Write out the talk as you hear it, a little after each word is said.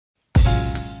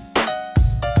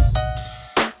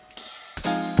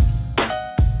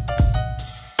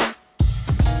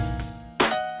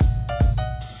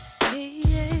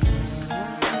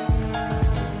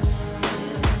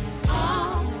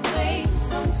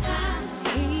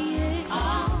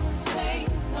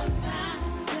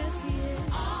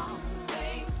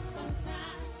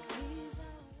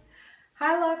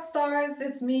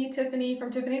it's me, Tiffany from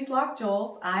Tiffany's Loc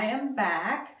Jewels. I am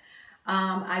back.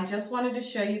 I just wanted to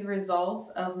show you the results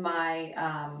of my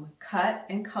cut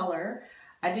and color.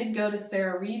 I did go to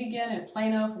Sara again in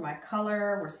Plano for my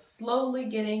color. We're slowly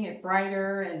getting it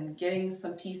brighter and getting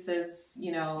some pieces,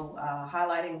 you know,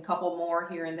 highlighting a couple more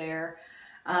here and there.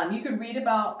 You could read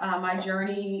about my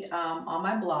journey on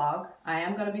my blog. I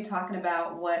am going to be talking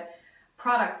about what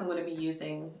products I'm going to be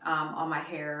using on my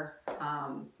hair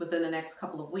within the next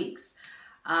couple of weeks.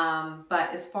 But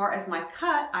as far as my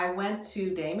cut, I went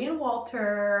to Damian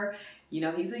Walter. You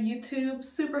know, he's a YouTube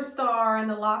superstar in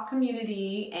the lock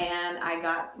community, and I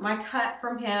got my cut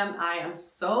from him. I am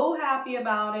so happy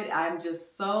about it. I'm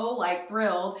just so like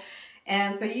thrilled.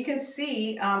 And so you can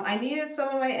see, I needed some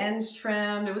of my ends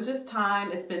trimmed. It was just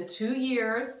time. It's been 2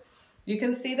 years. You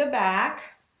can see the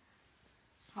back,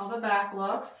 how the back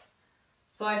looks.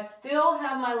 So I still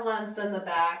have my length in the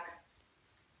back.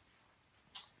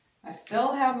 I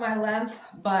still have my length,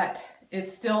 but it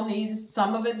still needs,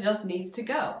 some of it just needs to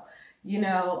go. You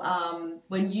know,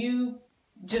 when you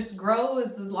just grow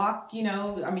as a lock, you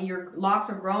know, I mean, your locks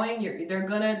are growing, they're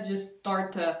gonna just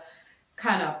start to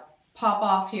kind of pop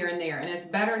off here and there. And it's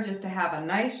better just to have a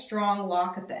nice strong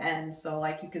lock at the end. So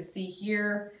like you can see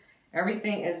here,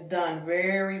 everything is done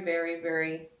very, very,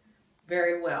 very,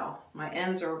 very well. My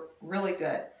ends are really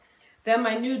good. Then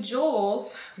my new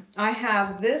jewels, I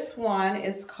have this one.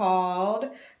 It's called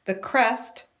the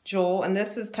Crest Jewel, and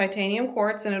this is titanium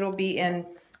quartz, and it'll be in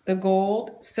the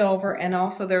gold, silver, and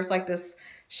also there's like this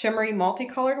shimmery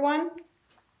multicolored one.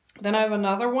 Then I have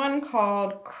another one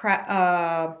called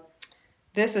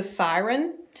this is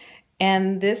Siren,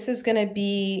 and this is going to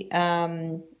be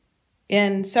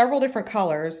in several different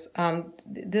colors.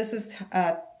 This is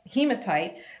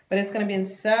hematite, but it's going to be in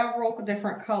several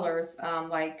different colors,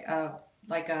 like a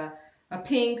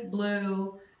pink,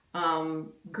 blue,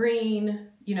 green,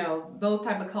 you know, those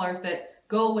type of colors that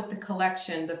go with the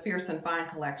collection, the Fierce and Fine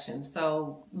collection.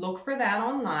 So look for that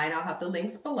online. I'll have the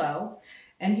links below.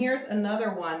 And here's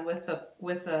another one with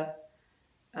a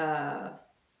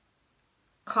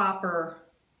copper,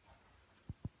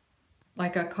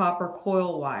 like a copper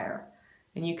coil wire,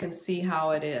 and you can see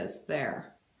how it is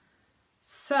there.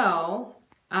 So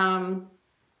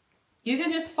you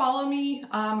can just follow me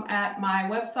at my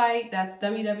website. That's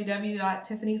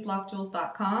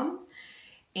www.tiffanyslockjewels.com,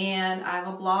 and I have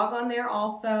a blog on there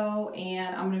also,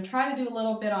 and I'm going to try to do a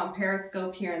little bit on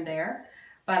Periscope here and there.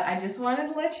 But I just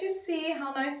wanted to let you see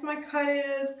how nice my cut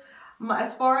is.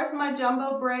 As far as my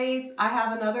jumbo braids, I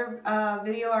have another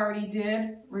video I already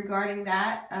did regarding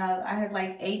that. I had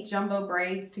like 8 jumbo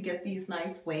braids to get these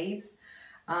nice waves.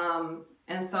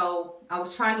 And so I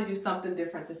was trying to do something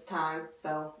different this time.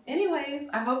 So anyways,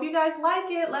 I hope you guys like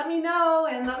it. Let me know,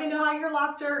 and let me know how your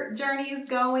lock journey is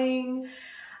going.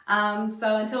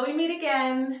 So until we meet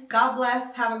again, God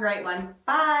bless. Have a great one.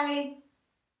 Bye.